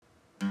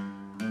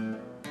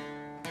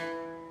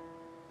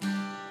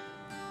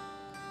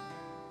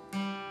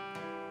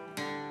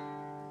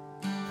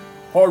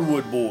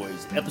Hardwood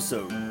Boys,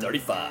 episode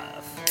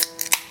 35.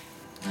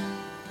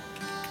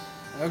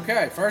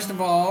 Okay, first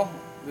of all,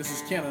 this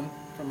is Kenan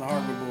from the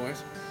Hardwood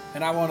Boys,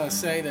 and I want to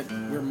say that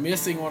we're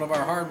missing one of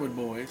our Hardwood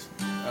Boys.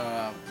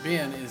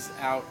 Ben is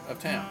out of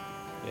town.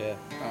 Yeah.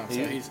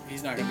 So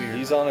he's not going to be here.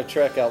 He's on a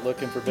trek out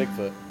looking for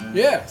Bigfoot.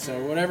 Yeah,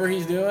 so whatever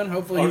he's doing,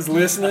 hopefully he's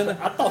listening.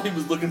 I thought he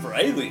was looking for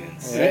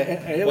aliens.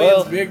 Yeah. Aliens,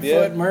 Well, Bigfoot,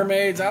 yeah.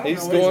 mermaids, I don't know.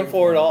 He's what going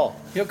for it all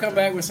He'll come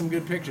back with some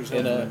good pictures.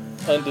 in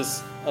hopefully.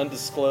 a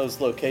undisclosed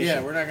location.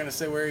 Yeah, we're not going to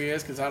say where he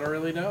is because I don't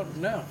really know.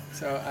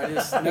 So I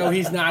just know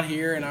he's not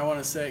here, and I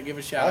want to give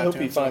a shout I out hope to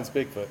he him. finds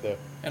Bigfoot, though.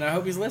 And I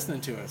hope he's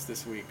listening to us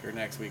this week or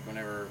next week,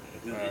 whenever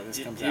this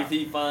comes out. If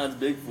he finds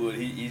Bigfoot,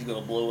 he's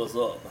going to blow us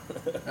up.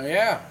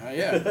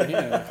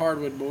 Yeah,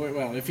 Hardwood Boy.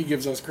 Well, if he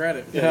gives us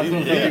credit, Yeah. I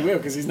don't think he will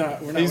because he's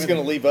not. We're not. He's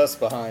going to leave us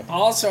behind.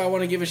 Also, I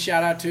want to give a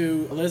shout out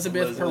to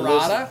Elizabeth Parada.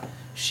 Elizabeth.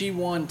 She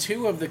won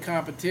two of the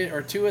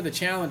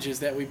challenges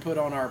that we put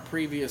on our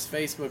previous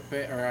Facebook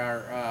or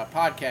our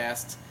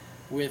podcasts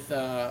with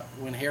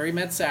When Harry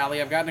Met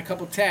Sally. I've gotten a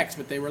couple texts,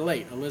 but they were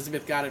late.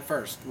 Elizabeth got it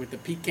first with the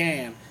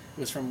pecan. It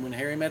was from When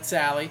Harry Met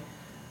Sally.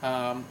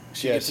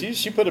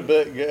 She put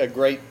a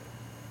great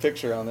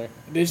picture on there.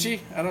 Did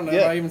she? I don't know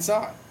Yeah. if I even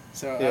saw it.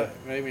 So Yeah.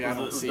 maybe I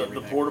don't see the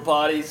everything. porta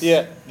potties.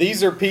 Yeah,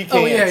 these are pecans.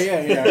 Oh,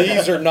 yeah.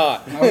 These are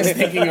not. I was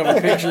thinking of a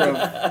picture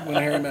of When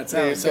Harry Met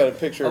Sally. Yeah, he's got a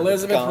picture of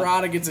Elizabeth the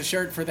Parada gets a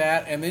shirt for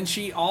that, and then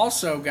she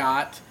also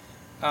got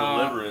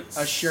Deliverance.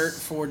 a shirt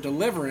for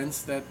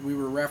Deliverance that we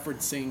were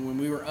referencing when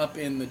we were up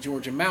in the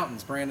Georgia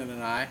mountains, Brandon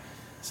and I.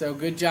 So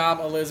good job,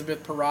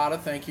 Elizabeth Parada.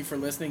 Thank you for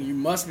listening. You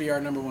must be our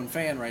number one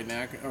fan right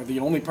now, or the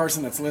only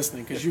person that's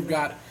listening, because you've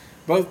got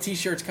both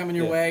T-shirts coming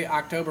your way.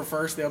 October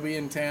 1st, they'll be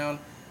in town,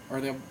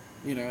 or they'll,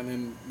 and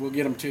then we'll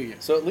get them to you.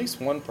 So at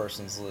least one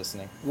person's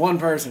listening. One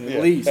person at Yeah,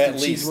 least, at and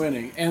she's least.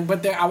 winning.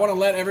 But I want to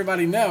let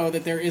everybody know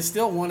that there is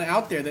still one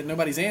out there that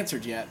nobody's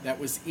answered yet. That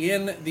was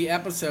in the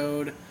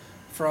episode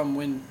from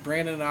when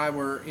Brandon and I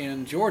were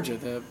in Georgia,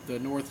 the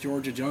North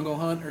Georgia Jungle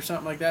Hunt or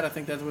something like that. I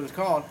think that's what it's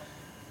called.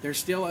 There's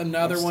still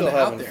another I'm one still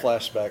out having there.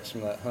 flashbacks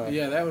from that hunt.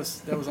 Yeah, that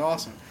was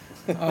awesome.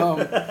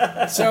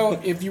 So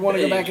if you want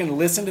to go back and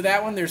listen to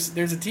that one, there's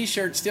a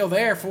T-shirt still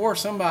there for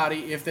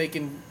somebody. If they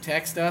can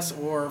text us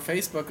or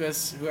Facebook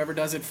us, whoever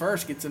does it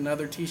first gets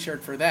another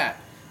T-shirt for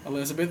that.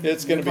 Elizabeth,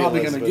 It's gonna you're be probably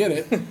going to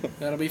Elizabeth. get it.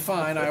 That'll be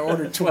fine. I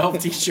ordered 12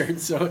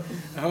 T-shirts, so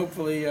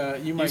hopefully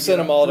you might. You sent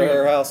them all to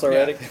her house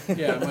already?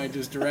 Yeah, I might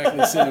just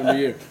directly send them to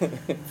you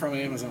from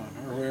Amazon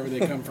or wherever they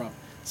come from.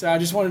 So I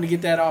just wanted to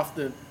get that off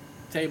the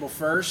table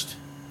first.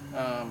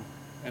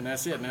 And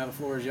that's it. Now the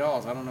floor is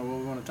y'all's. I don't know what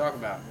we want to talk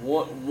about.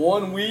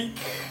 1 week,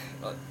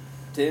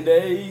 10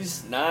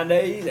 days, 9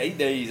 days, 8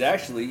 days,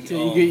 actually.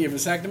 Till you get your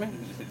vasectomy?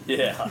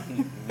 Yeah.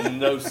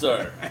 No,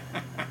 sir.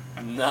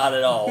 Not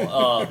at all.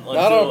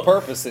 Not on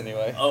purpose,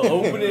 anyway.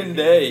 Opening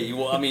day.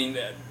 Well, I mean,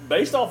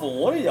 based off of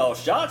one of y'all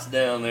shots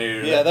down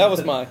there. Yeah, that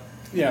was mine.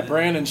 Yeah,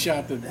 Brandon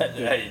shot the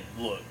Hey,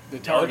 look. The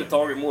Y'all hit target. the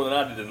target more than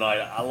I did tonight.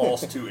 I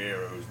lost 2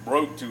 arrows,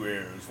 broke 2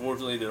 arrows.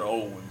 Fortunately, they're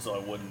old ones, so I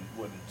wasn't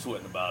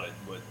sweating about it.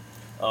 But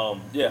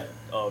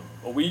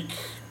a week,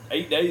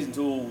 8 days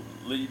until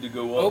leave to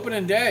go up.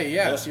 opening day.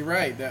 Yes, Yeah. you're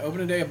right. The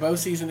opening day of bow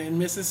season in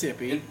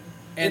Mississippi.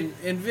 And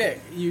Vic,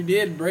 you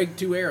did break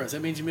 2 arrows.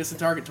 That means you missed the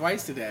target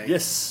twice today.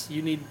 Yes.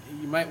 You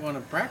might want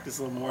to practice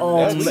a little more.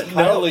 That's no,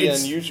 highly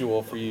it's-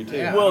 unusual for you, too.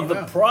 Yeah. Well, I the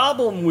know.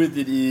 problem with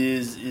it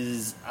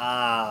is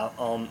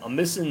I'm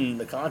missing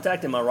the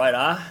contact in my right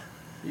eye,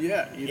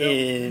 Yeah, you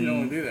don't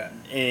want to do that.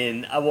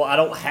 and I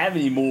don't have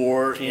any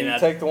more. Can and you I,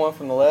 take the one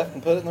from the left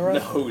and put it in the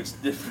right? no, it's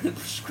different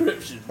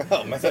prescription.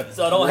 Oh, man.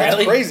 So I don't That's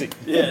have crazy.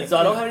 Yeah, so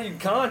I don't have any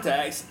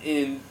contacts,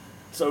 and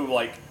so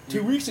like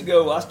 2 weeks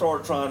ago, I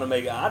started trying to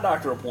make an eye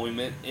doctor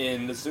appointment,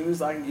 and as soon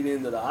as I can get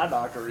into the eye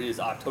doctor is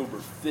October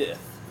 5th.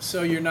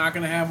 So you're not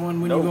going to have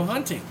one when Nope. you go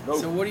hunting.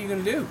 Nope. So what are you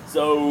going to do?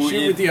 So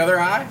Shoot with the other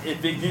eye?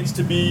 if it gets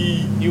to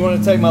be You want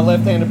to take my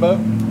left-handed bow?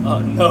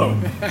 no,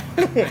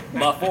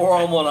 my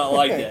forearm will not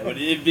like that. But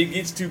if it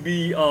gets to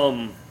be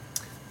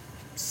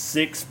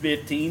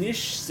 6:15ish,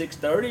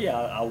 6:30,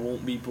 I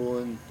won't be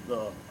pulling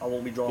I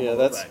won't be drawing. Yeah, my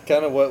bow that's back.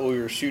 kind of what we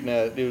were shooting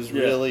at. It was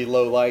Yeah. really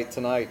low light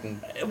tonight,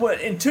 and Well,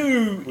 and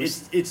two,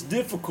 it's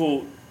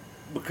difficult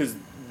because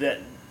that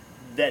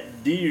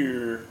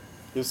deer.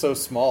 it was so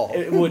small.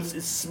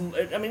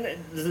 I mean,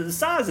 the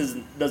size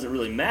doesn't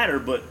really matter,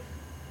 but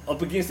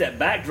up against that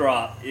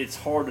backdrop, it's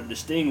hard to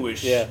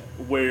distinguish Yeah.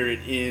 where it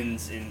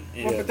ends.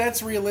 Well, but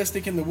that's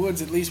realistic in the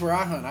woods, at least where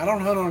I hunt. I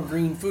don't hunt on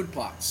green food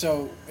plots,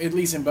 so at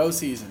least in bow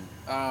season.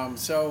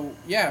 So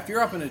yeah, if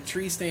you're up in a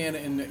tree stand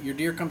and your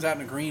deer comes out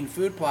in a green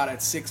food plot at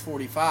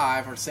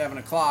 6:45 or 7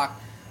 o'clock,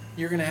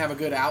 you're going to have a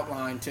good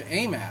outline to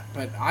aim at.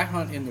 But I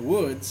hunt in the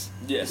woods,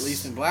 Yes. at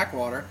least in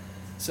Blackwater.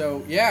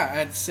 So yeah,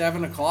 at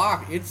 7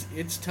 o'clock,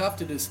 it's tough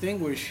to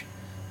distinguish.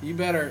 You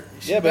better,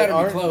 she Yeah, but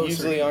better be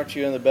close. aren't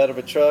you in the bed of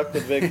a truck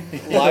with a big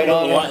light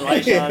on it?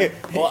 Light shine.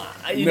 Well,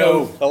 you No.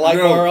 know, A light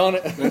No. bar on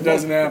it? That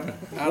doesn't happen.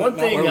 one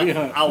thing Not where we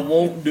hunt. I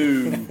won't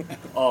do,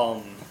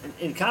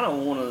 and kind of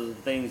one of the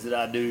things that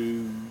I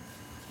do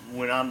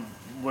when I'm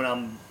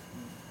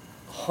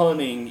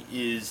hunting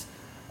is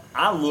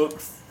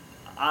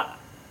I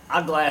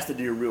glass the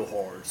deer real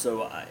hard.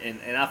 So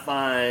and I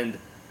find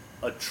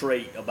a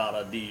trait about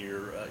a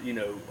deer,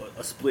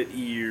 a split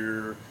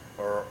ear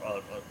or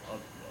a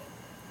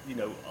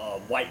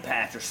white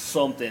patch or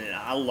something, and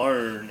I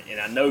learn, and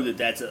I know that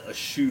that's a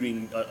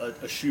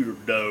shooter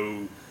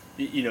doe.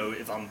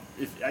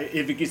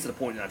 If it gets to the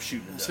point that I'm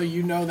shooting a doe. So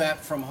you know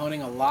that from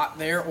hunting a lot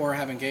there, or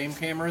having game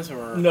cameras,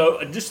 or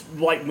no, just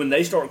like when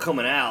they start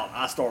coming out,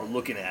 I start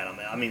looking at them.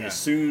 I mean, Okay. as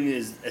soon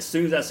as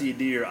I see a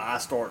deer, I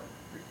start.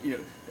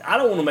 I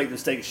don't want to make the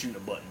mistake of shooting a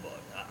button buck.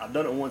 I've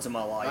done it once in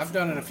my life. I've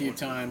done it a few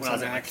times when I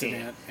was on at my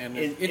accident, camp. and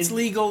And it's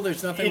legal.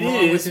 There's nothing it wrong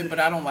is. with it, but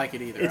I don't like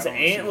it either. It's I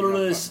an don't wanna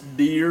shoot a antlerless buck.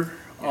 deer.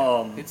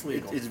 Yeah, it's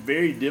legal. It's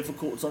very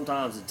difficult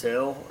sometimes to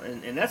tell,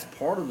 and that's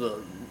part of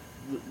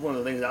one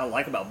of the things I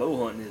like about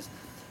bow hunting is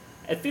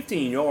at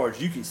 15 yards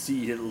you can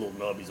see hit little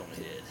nubbies on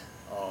the head.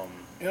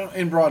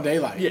 In broad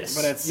daylight. Yes,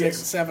 But at 6, yes.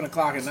 7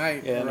 o'clock at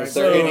night. Yeah, and right if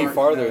they're there, any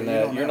farther than you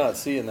that, don't you're know. not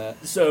seeing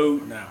that. So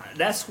No.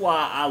 that's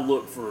why I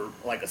look for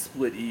like a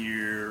split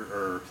ear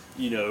or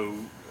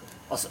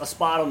a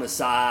spot on the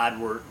side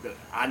where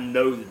I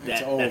know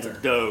that's a older.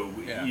 doe.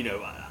 Yeah.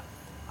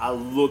 I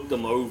look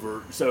them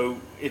over. So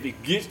if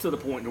it gets to the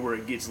point to where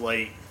it gets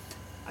late,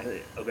 I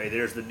say, okay,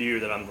 there's the deer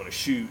that I'm going to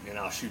shoot, and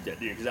I'll shoot that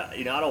deer because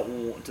I don't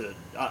want to.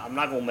 I'm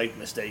not going to make a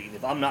mistake, and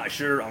if I'm not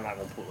sure, I'm not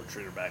going to pull the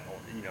trigger back on.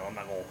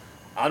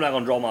 I'm not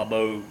going to draw my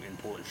bow and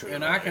pull the trigger.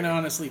 And back I can there.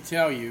 honestly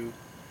tell you,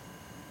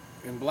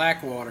 in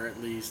Blackwater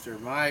at least, or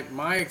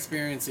my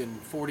experience in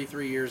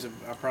 43 years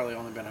I've probably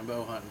only been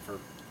bow hunting for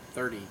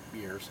 30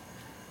 years.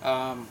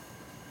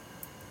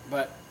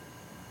 But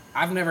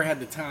I've never had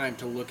the time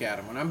to look at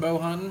them. When I'm bow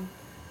hunting,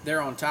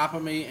 they're on top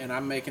of me, and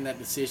I'm making that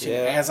decision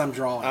as I'm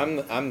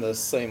drawing. I'm the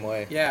same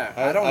way. Yeah,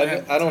 I don't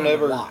have I don't time to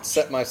ever watch.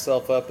 set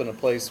myself up in a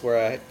place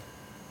where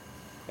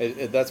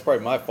that's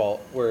probably my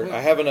fault, where Well, I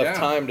have enough yeah.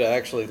 time to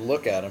actually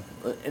look at them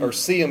And- or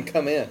see them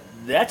come in.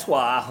 That's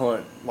why I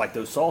hunt like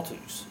those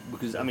sawtooths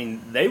because I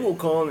mean they will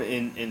come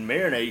and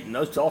marinate in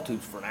those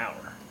sawtooths for an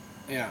hour.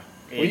 Yeah.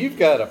 Well, you've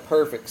got a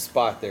perfect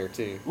spot there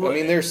too. Well, I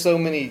mean, there's so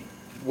many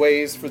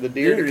ways for the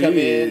deer There to come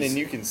in, is. and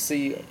you can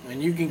see.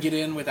 And you can get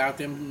in without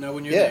them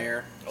knowing you're Yeah.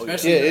 there. Oh, yeah.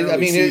 Especially Yeah, in the I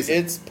early mean, season.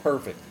 it's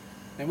perfect.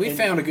 And we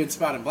found a good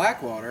spot in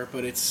Blackwater,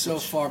 but it's so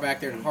far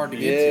back there and hard to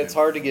Yeah, get to. it's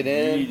hard to get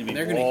You need to in. be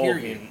They're gonna hear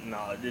walking. you.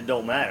 No, it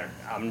don't matter.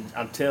 I'm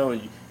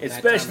telling you, That time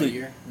of especially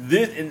year?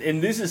 this,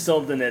 and this is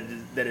something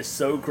that is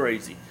so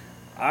crazy.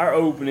 Our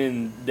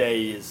opening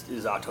day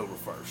is October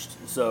 1st,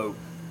 so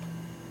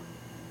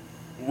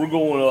we're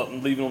going up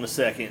and leaving on the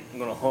 2nd. I'm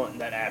going to hunt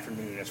that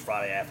afternoon. That's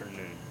Friday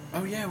afternoon.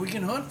 Oh yeah, we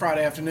can hunt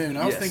Friday afternoon.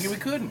 I was Yes. thinking we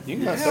couldn't. You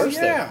can hunt Hell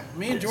Thursday. Yeah,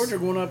 me and Yes. George are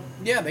going up.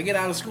 Yeah, they get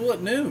out of school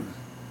at noon.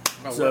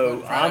 Oh, we're So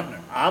going Friday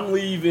afternoon. I'm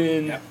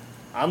leaving. Yep.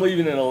 I'm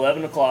leaving at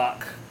 11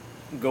 o'clock,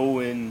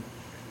 going,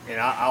 and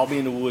I'll be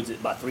in the woods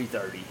by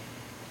 3:30.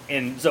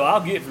 And so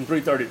I'll get from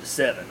 3:30 to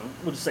 7.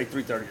 We'll just say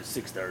 3:30 to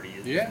 6:30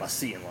 is Yeah. my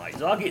seeing light.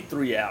 So I'll get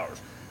 3 hours.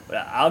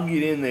 But I'll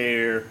get in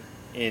there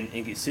and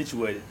get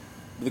situated.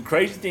 But the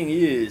crazy thing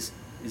is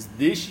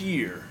this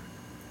year,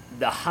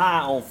 the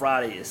high on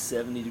Friday is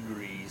 70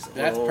 degrees.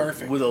 That's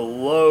perfect. With a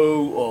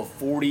low of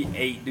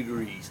 48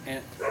 degrees.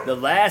 And The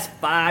last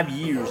 5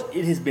 years,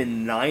 it has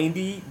been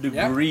 90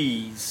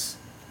 degrees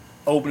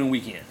opening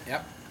weekend.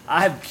 yep,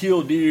 I have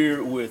killed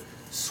deer with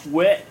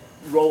sweat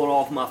rolling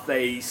off my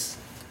face,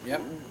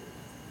 yep.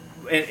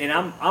 and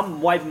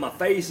I'm wiping my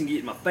face and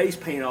getting my face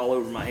paint all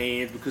over my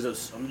hands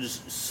because I'm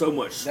just so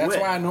much sweat.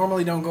 That's why I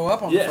normally don't go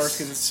up on Yes. the first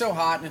because it's so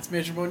hot and it's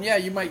miserable. And yeah,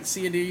 you might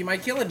see a deer, you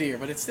might kill a deer,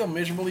 but it's still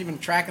miserable even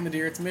tracking the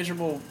deer. It's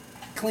miserable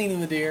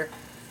cleaning the deer.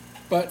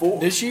 But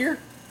this year,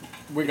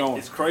 we're going.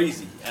 It's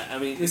crazy. I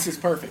mean, This is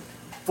perfect.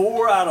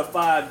 4 out of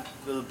 5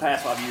 of the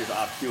past 5 years,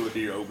 I've killed a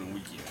deer opening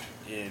weekend,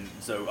 and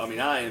so I mean,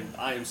 I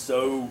am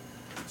so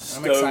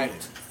stoked excited.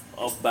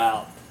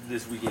 about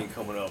this weekend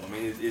coming up. I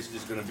mean, it's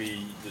just going to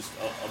be just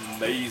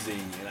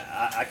amazing, and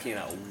I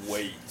cannot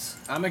wait.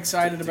 I'm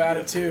excited to about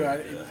get it too,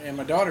 up there. and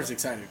my daughter's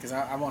excited because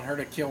I want her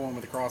to kill one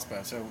with a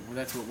crossbow. So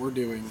that's what we're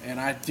doing, and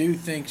I do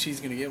think she's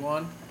going to get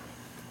one.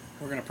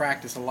 We're going to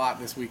practice a lot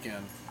this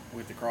weekend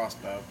with the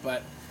crossbow.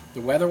 But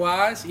the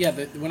weather-wise, yeah,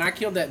 when I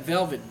killed that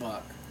velvet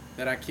buck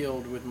that I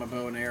killed with my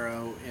bow and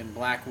arrow in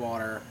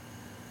Blackwater,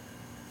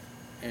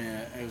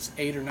 and it was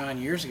 8 or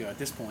 9 years ago at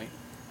this point.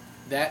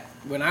 That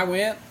when I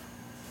went,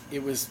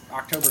 it was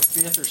October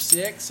 5th or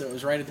 6th, so it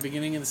was right at the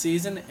beginning of the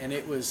season, and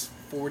it was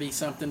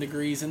 40-something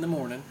degrees in the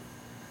morning,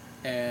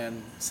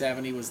 and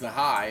 70 was the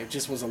high. It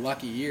just was a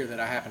lucky year that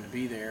I happened to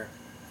be there.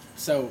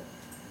 So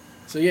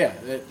yeah,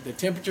 the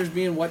temperatures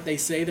being what they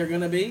say they're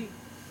going to be,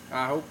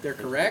 I hope they're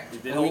correct.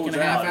 If it A week holds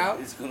and a half out.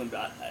 it's going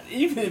to be,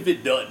 even if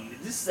it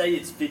doesn't, just say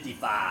it's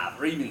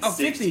 55 or even Oh,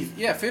 60.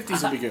 50. Yeah,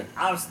 50s will be good.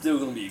 I'm still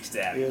going to be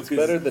ecstatic. Yeah, it's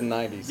because- better than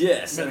 90s.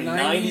 Yes, I But mean 90s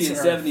 90 and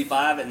are-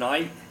 75 at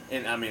night,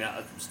 and I mean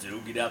I still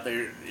get out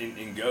there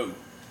and go.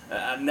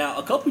 Now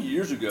a couple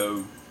years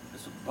ago,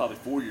 this was probably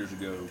 4 years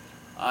ago,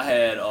 I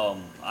had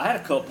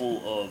a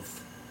couple of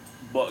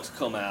bucks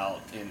come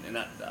out, and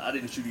I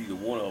didn't shoot either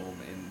one of them,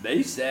 and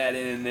they sat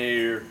in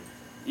there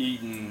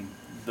eating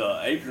the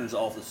acorns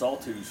off the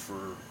sawtooth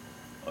for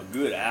a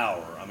good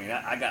hour. I mean,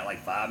 I got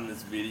like 5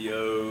 minutes of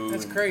video.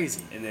 That's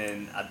crazy. And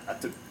then I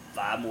took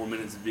 5 more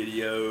minutes of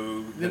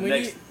video. Then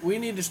we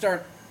need to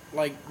start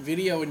like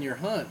videoing your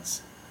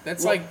hunts.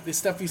 That's Well- like the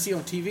stuff you see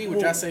on TV, which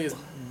I Well- say is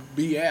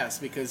BS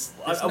because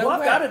I've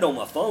got it on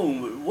my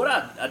phone. But what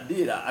I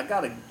did, I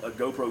got a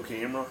GoPro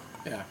camera.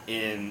 Yeah.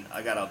 And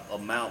I got a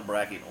mount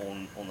bracket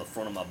on the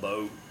front of my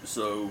boat.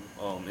 So,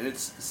 and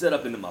it's set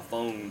up into my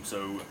phone,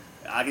 so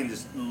I can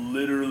just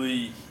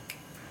literally,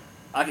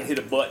 I can hit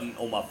a button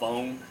on my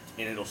phone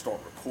and it'll start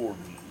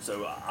recording.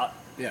 So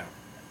Yeah.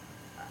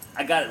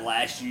 I got it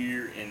last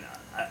year and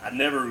I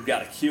never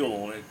got a kill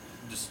on it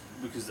just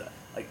because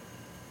like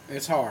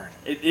It's hard.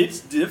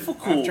 it's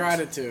difficult. I've tried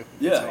it too.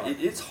 Yeah,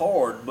 it's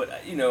hard, but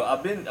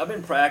I've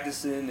been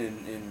practicing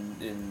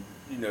and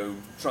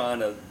trying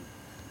to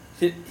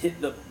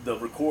hit the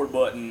record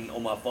button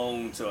on my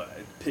phone so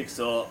it picks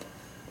up,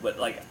 but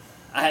like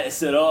I had it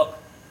set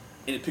up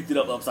and it picked it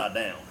up upside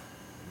down.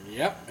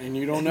 Yep, and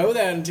you don't know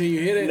that until you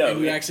hit it and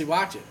you actually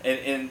watch it.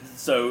 And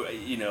so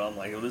I'm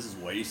like, this is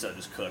waste. I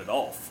just cut it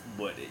off.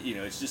 But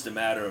it's just a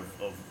matter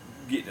of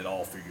getting it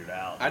all figured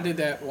out. I did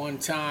that one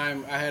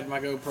time. I had my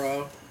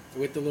GoPro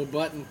with the little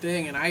button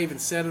thing, and I even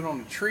set it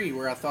on a tree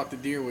where I thought the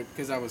deer would,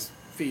 because I was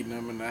feeding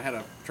them and I had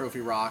a trophy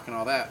rock and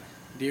all that.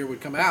 Deer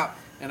would come out,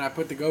 and I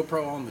put the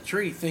GoPro on the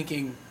tree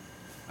thinking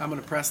I'm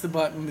going to press the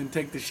button and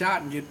take the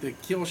shot and get the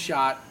kill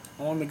shot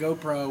on the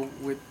GoPro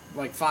with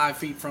like 5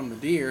 feet from the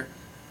deer.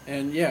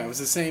 And yeah, it was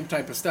the same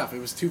type of stuff. It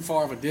was too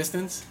far of a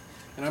distance,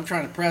 and I'm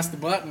trying to press the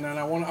button, and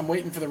I'm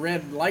waiting for the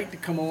red light to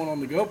come on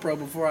the GoPro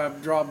before I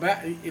draw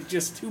back. It's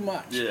just too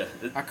much. Yeah.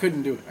 I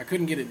couldn't do it. I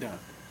couldn't get it done.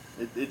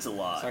 It's a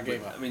lot. So I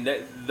gave up. I mean,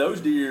 those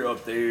deer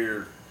up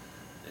there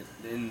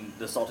in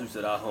the sawtooths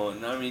that I hunt,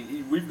 and I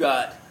mean, we've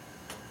got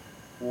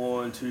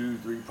 1, 2,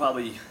 3,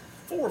 probably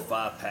 4 or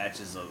 5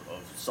 patches of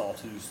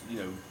sawtooths,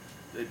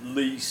 at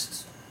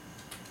least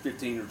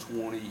 15 or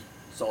 20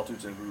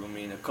 sawtooths in a group. I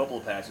mean, a couple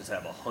of patches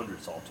have 100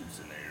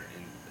 sawtooths in there,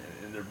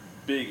 and they're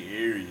big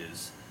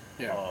areas.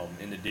 Yeah.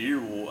 And the deer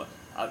will,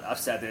 I've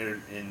sat there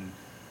and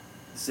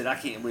said, I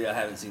can't believe I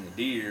haven't seen a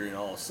deer, and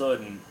all of a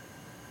sudden,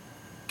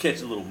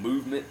 catch a little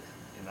movement,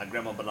 and I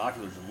grab my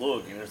binoculars and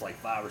look, and there's like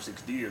 5 or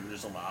 6 deer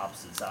just on the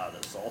opposite side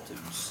of the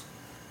sawtooths,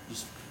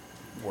 just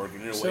working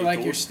their way So, like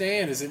your towards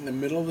stand, is it in the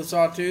middle of the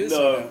sawtooths?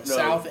 No, or the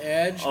south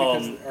edge? or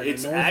the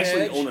it's north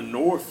actually edge? on the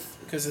north.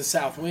 Because the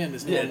south wind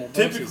is Yeah, normal.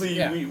 typically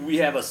versus- we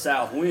have a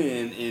south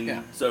wind, and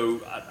Yeah.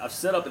 so I've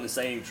set up in the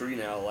same tree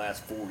now the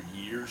last 4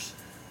 years.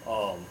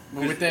 But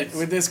with it's-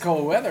 with this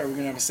cold weather, we're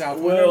gonna have a south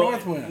wind well, or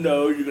north wind.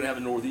 no, you're gonna have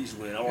a northeast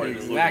wind. I've already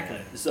been looking Exactly.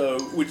 at it. So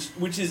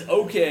which is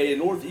okay. A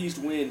northeast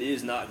wind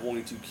is not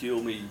going to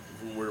kill me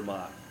from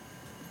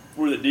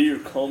where the deer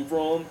come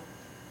from.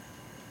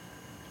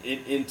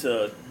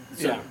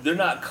 Yeah. They're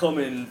not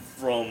coming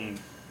from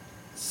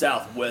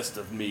southwest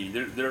of me.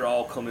 They're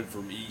all coming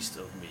from east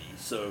of me.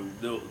 So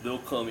they'll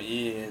come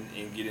in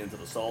and get into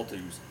the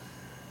sawtooths.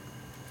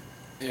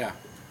 Yeah.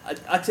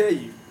 I tell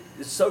you,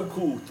 it's so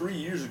cool. 3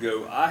 years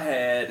ago, I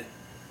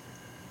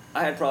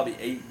had probably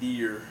 8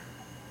 deer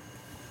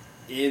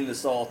in the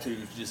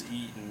sawtooth just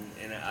eating,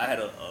 and I had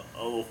a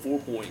little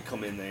 4-point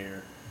come in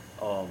there.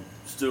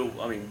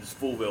 Just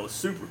full veil. It's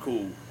super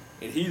cool.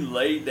 And he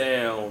laid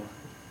down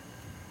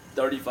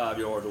 35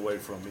 yards away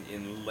from me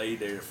and lay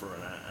there for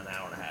an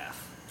hour and a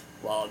half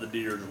while the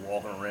deer just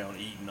walking around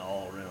eating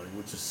all around him,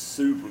 which is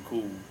super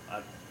cool.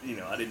 I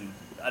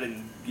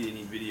didn't get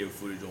any video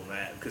footage on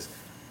that because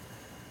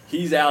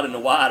he's out in the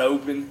wide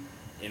open,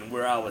 and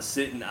where I was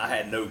sitting, I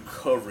had no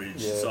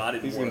coverage, Yeah, so I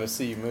didn't. he's going to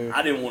see you move.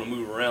 I didn't want to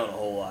move around a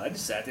whole lot. I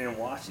just sat there and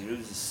watched him. It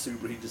was just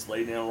super. He just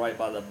laid down right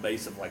by the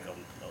base of like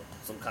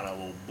some kind of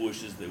little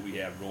bushes that we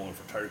have growing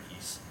for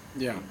turkeys.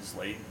 Yeah. He just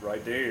laid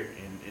right there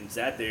and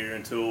sat there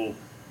until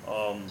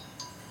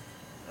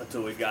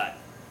it got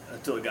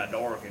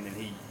dark, and then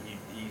he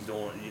eased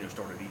on,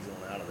 started easing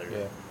on out of there.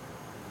 Yeah.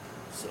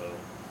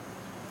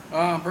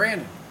 So.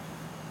 Brandon,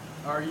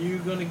 are you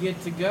gonna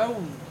get to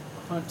go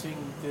hunting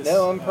this?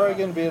 No, I'm probably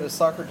going to be at a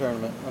soccer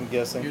tournament, I'm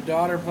guessing. Your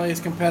daughter plays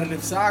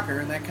competitive soccer,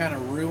 and that kind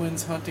of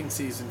ruins hunting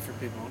season for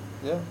people.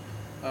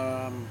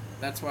 Yeah.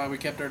 That's why we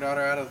kept our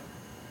daughter out of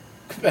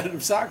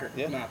competitive soccer.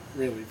 Yeah. Not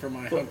really, for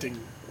my hunting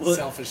well,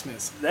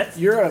 selfishness.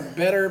 You're a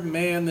better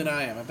man than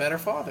I am, a better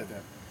father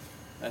then.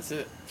 That's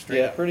it. Straight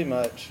Yeah, up. pretty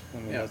much. I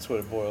mean, Yeah. that's what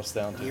it boils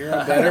down to. You're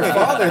a better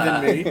father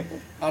than me.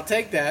 I'll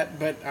take that,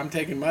 but I'm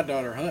taking my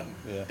daughter hunting.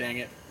 Yeah. Dang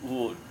it.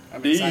 Well,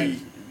 I'm D, excited.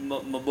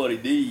 my buddy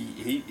D,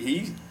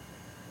 he's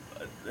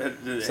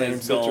Same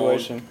has gone.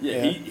 situation.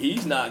 Yeah, Yeah.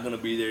 He's not going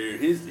to be there.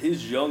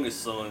 His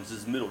youngest son,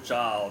 his middle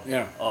child,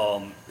 Yeah.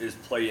 is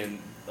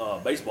playing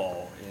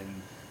baseball,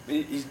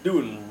 and he's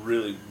doing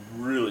really,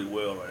 really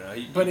well right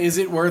now. But is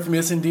it worth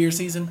missing deer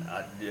season?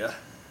 Yeah.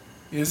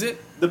 Is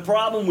it? The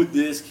problem with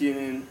this,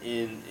 Kenan,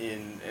 and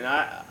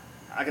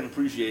I can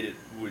appreciate it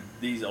with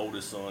D's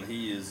oldest son.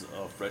 He is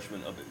a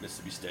freshman up at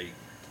Mississippi State.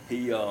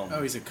 He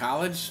He's a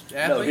college no,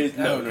 athlete?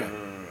 no, okay.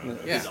 no.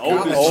 Yeah, His college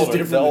oldest is Older,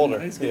 different the older.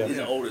 than high school. Yeah. His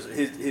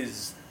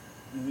oldest,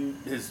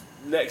 his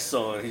next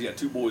son, he's got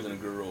 2 boys and a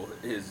girl.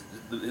 His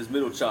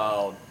middle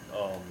child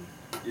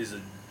is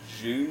a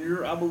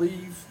junior, I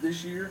believe,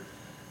 this year.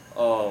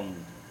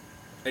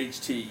 H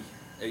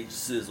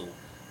Sizzle,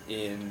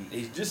 and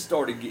he's just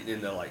started getting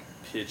into like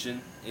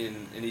pitching,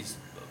 and he's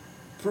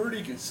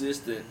pretty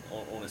consistent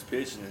on his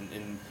pitching.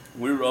 And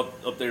we were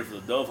up there for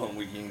the dove hunt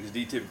weekend because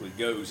he typically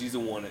goes. He's the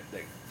one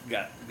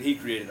that he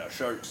created our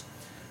shirts.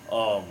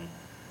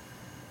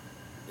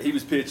 He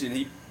was pitching.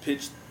 He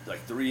pitched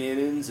like 3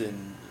 innings,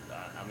 and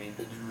I mean,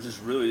 it was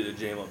just really a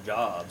jam up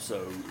job.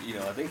 So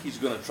I think he's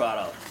going to try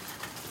to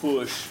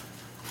push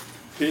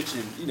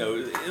pitching.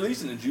 At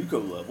least in the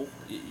JUCO level.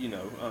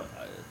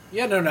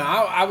 Yeah, no.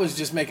 I was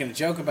just making a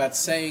joke about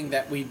saying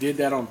that we did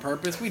that on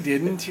purpose. We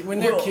didn't. When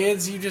they're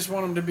kids, you just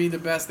want them to be the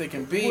best they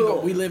can be.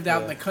 But we lived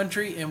out in the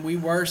country, and we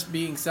were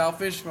being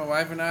selfish, my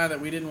wife and I, that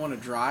we didn't want to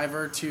drive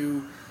her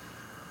to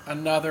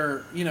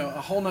another,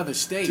 a whole nother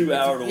state. 2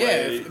 hours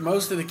away. Yeah,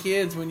 most of the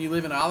kids, when you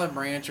live in Olive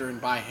Branch or in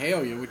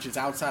Byhalia, which is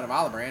outside of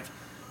Olive Branch,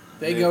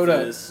 they go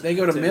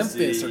to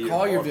Memphis or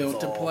Collierville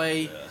to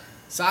play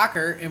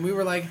soccer, and we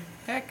were like,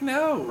 heck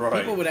no.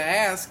 Right. People would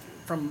ask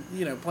from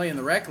playing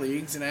the rec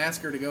leagues and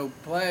ask her to go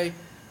play,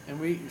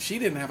 and she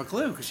didn't have a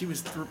clue because she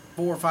was 4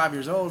 or 5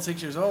 years old,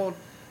 6 years old.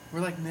 We're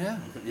like, no,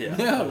 yeah,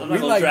 no. I'm not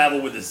gonna travel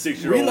with a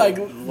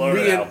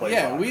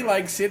 6-year-old. We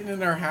like sitting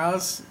in our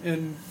house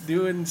and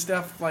doing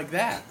stuff like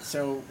that.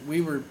 So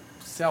we were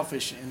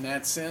selfish in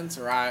that sense,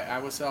 or I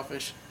was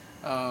selfish,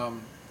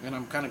 and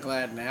I'm kind of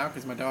glad now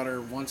because my daughter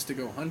wants to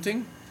go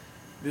hunting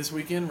this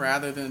weekend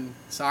rather than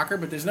soccer.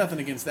 But there's nothing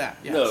against that.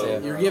 Yeah, no, so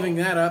you're giving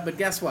that up, but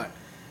guess what?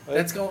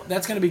 That's going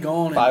to be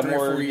gone in 5 3 or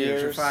 4 more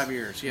years or years. 5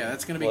 years. Yeah,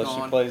 that's going to be Plus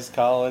gone. she plays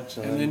college,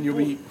 and then you'll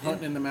be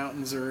hunting in the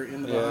mountains or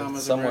in the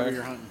Bahamas or wherever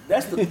you're hunting.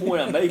 That's the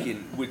point I'm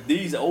making with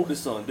Dee's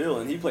oldest son,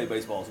 Dylan. He played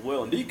baseball as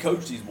well, and Dee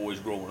coached these boys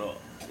growing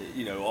up.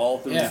 All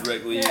through his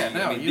rec league. Yeah,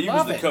 no, Dee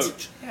was the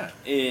coach. Yeah.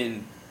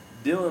 And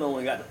Dylan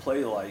only got to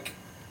play like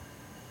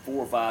 4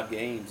 or 5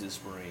 games this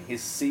spring.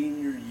 His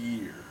senior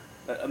year.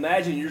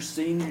 Imagine your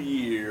senior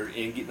year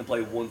and getting to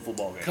play 1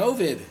 football game.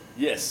 COVID.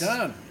 Yes.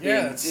 Done.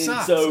 Yeah, it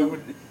sucks. So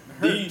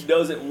Dee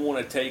doesn't want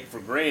to take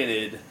for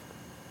granted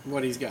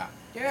what he's got.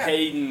 Yeah.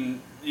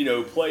 Hayden,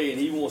 play,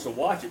 and he wants to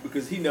watch it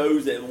because he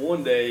knows that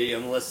one day,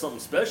 unless something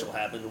special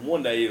happens,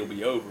 one day it'll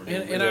be over.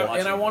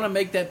 And I want to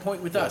make that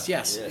point with us.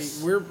 Yes.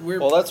 We're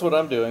well, that's what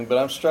I'm doing, but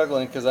I'm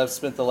struggling because I've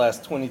spent the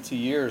last 22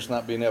 years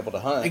not being able to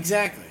hunt.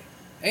 Exactly.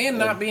 And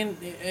not being,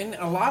 and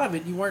a lot of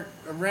it, you weren't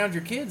around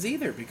your kids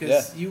either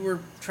because you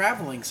were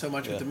traveling so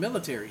much with the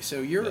military.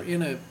 So you're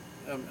in a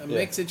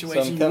mixed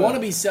situation. So you want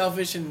to be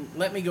selfish and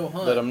let me go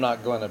hunt. But I'm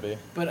not going to be.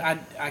 But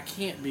I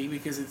can't be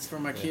because it's for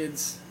my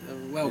kids'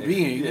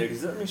 well-being. Yeah,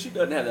 because she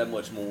doesn't have that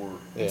much more.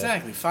 Yeah.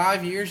 Exactly.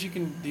 5 years you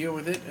can deal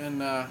with it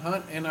and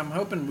hunt. And I'm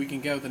hoping we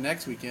can go the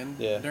next weekend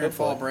during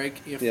fall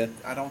break if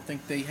I don't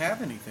think they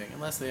have anything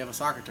unless they have a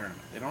soccer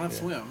tournament. They don't have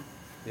swim.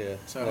 Yeah.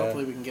 So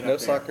hopefully we can get no up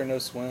there. No soccer, no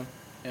swim.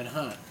 And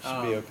hunt.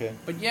 Should be okay.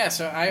 But yeah,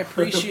 so I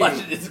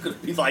appreciate. It's going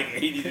to be like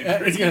 80 degrees,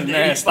 it's going to be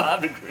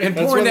 85 degrees, and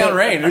pouring down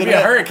rain. It'll be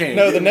a hurricane.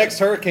 No, the next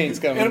hurricane's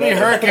coming. It'll be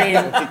Hurricane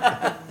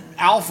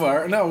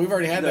Alpha. No, we've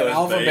already had that.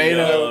 Alpha,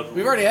 Beta.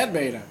 We've already had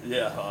Beta.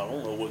 Yeah, I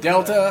don't know what.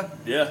 Delta.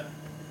 Yeah.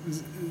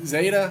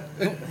 Zeta.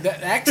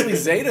 Actually,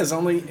 Zeta's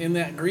only in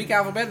that Greek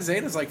alphabet.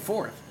 Zeta's like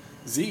 4th.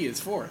 Z is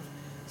 4th.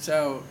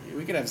 So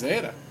we could have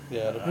Zeta.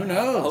 Yeah. Who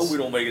knows? I hope we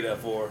don't make it that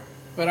far.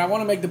 But I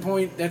want to make the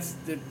point, that's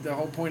the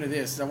whole point of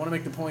this. I want to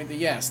make the point that,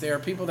 yes, there are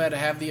people that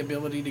have the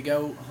ability to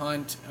go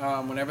hunt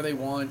whenever they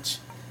want,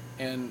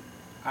 and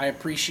I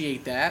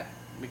appreciate that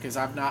because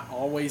I've not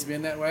always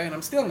been that way, and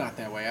I'm still not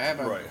that way. I have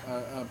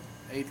a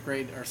 8th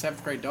grade or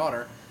 7th grade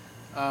daughter.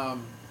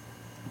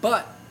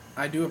 But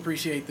I do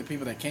appreciate the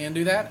people that can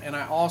do that, and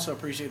I also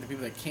appreciate the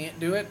people that can't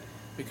do it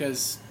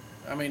because,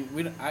 I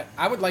mean,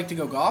 I would like to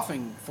go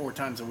golfing 4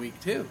 times a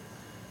week too.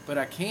 But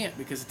I can't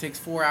because it takes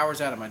 4 hours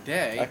out of my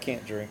day. I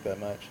can't drink that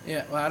much.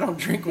 Yeah, well, I don't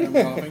drink when I'm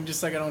golfing,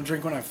 just like I don't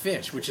drink when I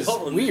fish, which is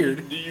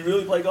weird. Do you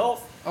really play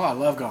golf? Oh, I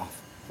love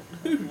golf.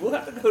 Dude, we'll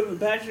have to go to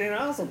the Patrick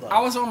House sometime. I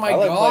was on my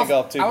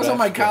I was on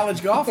my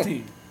college golf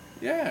team.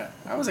 Yeah,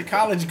 I was a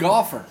college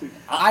golfer.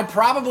 I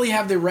probably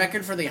have the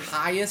record for the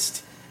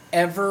highest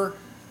ever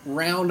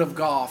round of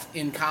golf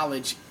in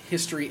college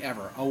history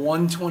ever, a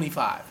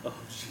 125. Oh,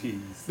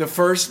 jeez. The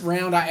first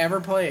round I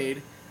ever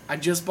played. I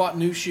just bought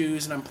new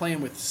shoes, and I'm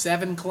playing with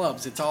 7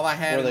 clubs. It's all I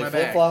had in my bag. Were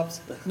they flip-flops?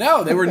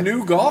 No, they were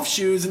new golf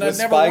shoes, and I'd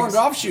never worn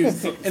golf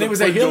shoes. And it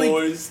was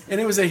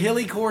a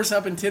hilly course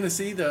up in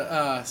Tennessee,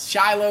 the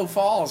Shiloh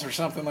Falls or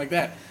something like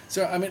that.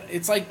 So, I mean,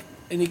 it's like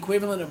an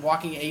equivalent of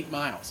walking 8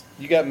 miles.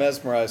 You got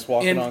mesmerized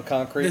walking on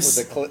concrete with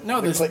the click. No,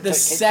 the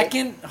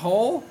second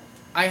hole,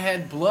 I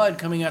had blood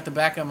coming out the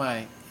back of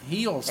my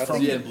heels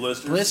from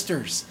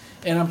blisters.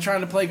 And I'm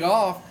trying to play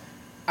golf.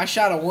 I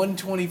shot a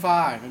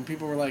 125, and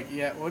people were like,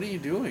 "Yeah, what are you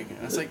doing?"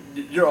 I was like,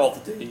 "You're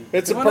off the team."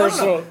 It's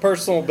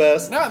personal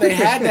best. No, they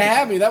had to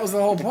have me. That was the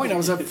whole point. I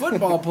was a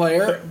football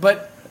player,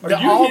 but Are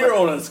you here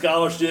on a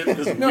scholarship?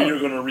 Because No. we are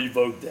going to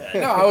revoke that.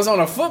 No, I was on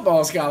a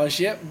football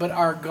scholarship, but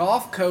our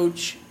golf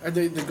coach,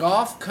 the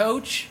golf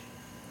coach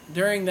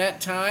during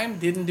that time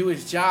didn't do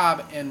his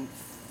job, and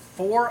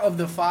 4 of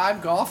the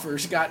 5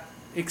 golfers got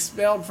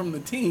expelled from the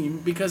team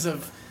because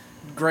of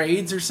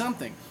grades or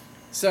something.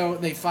 So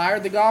they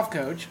fired the golf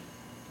coach,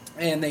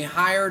 and they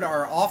hired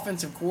our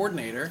offensive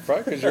coordinator.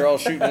 Probably because you're all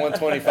shooting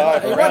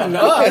 125 It around.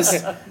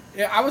 wasn't us.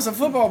 Yeah, I was a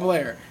football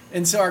player.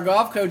 And so our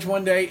golf coach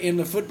one day in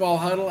the football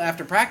huddle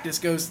after practice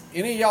goes,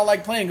 any of y'all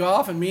like playing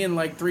golf? And me and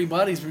like 3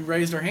 buddies, we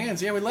raised our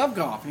hands. Yeah, we love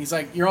golf. And he's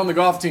like, you're on the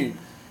golf team.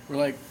 We're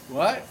like,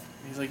 what?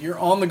 And he's like, you're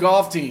on the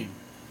golf team.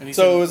 And he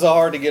So said, it was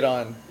hard to get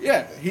on.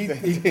 yeah,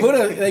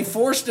 they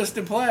forced us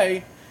to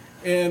play.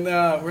 And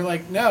we're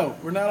like, no,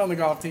 we're not on the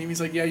golf team.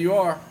 He's like, yeah, you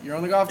are. You're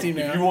on the golf team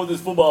now. If you want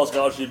this football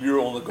scholarship, you're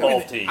on the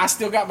golf team. I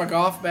still got my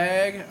golf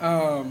bag.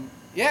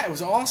 Yeah, it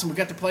was awesome. We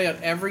got to play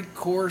at every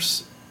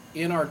course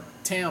in our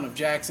town of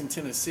Jackson,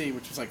 Tennessee,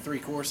 which was like 3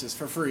 courses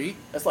for free.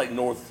 That's like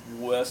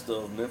northwest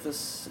of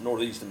Memphis,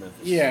 northeast of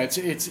Memphis. Yeah, it's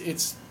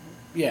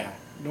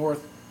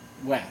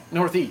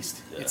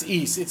northeast. Yeah. It's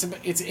east.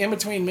 It's in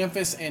between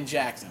Memphis and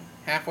Jackson,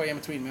 halfway in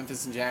between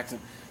Memphis and Jackson.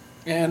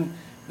 And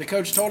the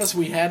coach told us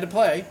we had to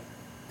play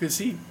because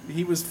he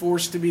was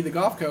forced to be the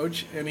golf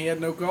coach and he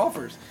had no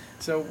golfers.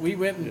 So we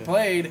went and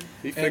played.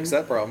 He fixed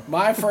that problem.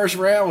 My first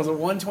round was a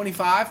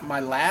 125. My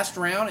last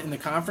round in the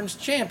conference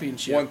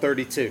championship.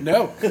 132.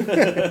 No,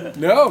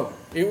 no,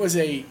 it was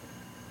a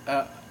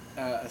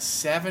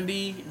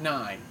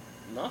 79.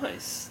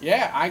 Nice.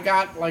 Yeah, I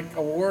got like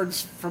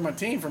awards for my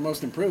team for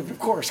most improved, of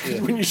course,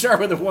 because when you start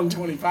with a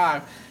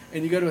 125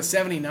 and you go to a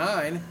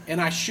 79,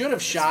 and I should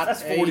have shot.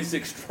 That's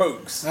 46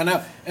 strokes. I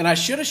know, and I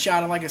should have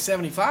shot at like a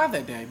 75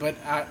 that day, but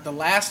the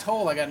last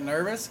hole I got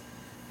nervous,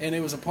 and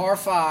it was a par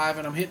 5,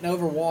 and I'm hitting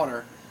over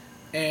water,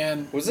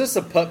 and Was this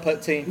a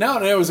putt-putt team? no,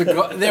 there was Like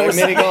a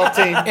mini golf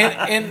team?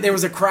 and there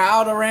was a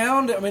crowd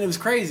around. I mean, it was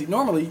crazy.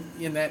 Normally,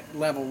 in that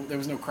level, there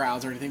was no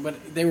crowds or anything,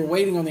 but they were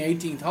waiting on the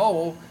 18th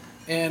hole,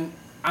 and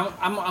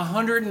I'm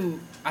 100 and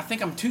I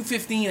think I'm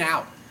 215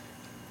 out.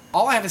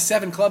 All I have is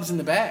 7 clubs in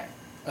the bag.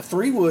 A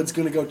 3-wood's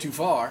going to go too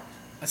far.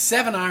 A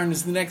 7-iron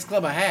is the next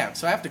club I have,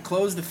 so I have to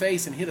close the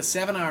face and hit a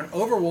 7-iron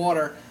over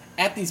water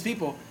at these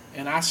people,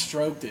 and I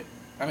stroked it.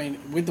 I mean,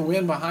 with the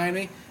wind behind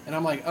me, and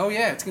I'm like, oh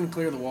yeah, it's going to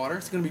clear the water.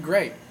 It's going to be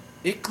great.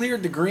 It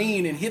cleared the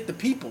green and hit the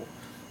people,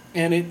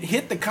 and it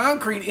hit the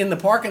concrete in the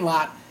parking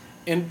lot,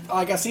 and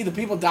like I see the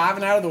people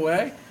diving out of the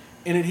way,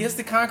 and it hits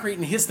the concrete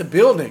and hits the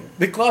building,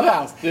 the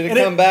clubhouse. Did it And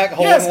come back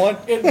hole yes, in one?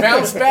 It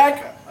bounced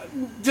back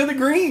to the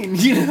green.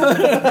 You know,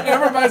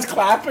 everybody's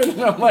clapping,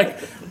 and I'm like,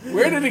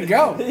 where did it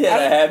go? Yeah,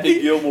 a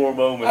Happy Gilmore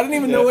moment. I didn't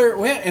even know where it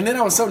went, and then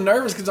I was so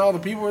nervous because all the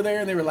people were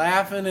there and they were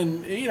laughing,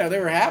 and you know they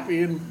were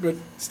happy, but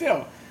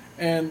still,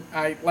 and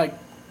I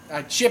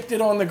chipped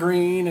it on the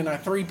green and I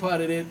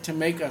 3-putted it to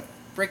make a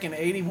freaking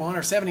 81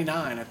 or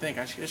 79. I think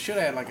I should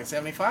have had like a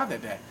 75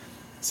 that day.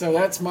 So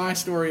that's my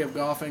story of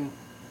golfing.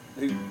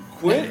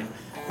 Quinn,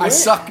 I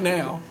suck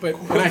now, but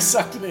and I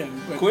sucked it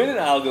in. But, Quinn and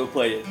I'll go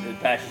play it at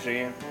Pastor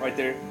Sam right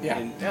there. Yeah.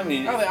 And, I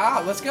mean,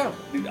 let's go.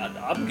 dude,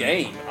 I'm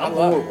game. I'm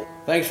love it. horrible.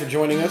 Thanks for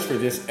joining us for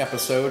this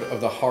episode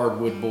of the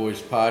Hardwood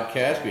Boys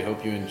podcast. We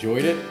hope you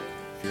enjoyed it.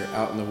 If you're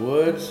out in the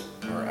woods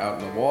or out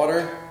in the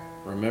water,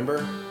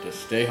 remember to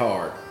stay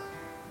hard.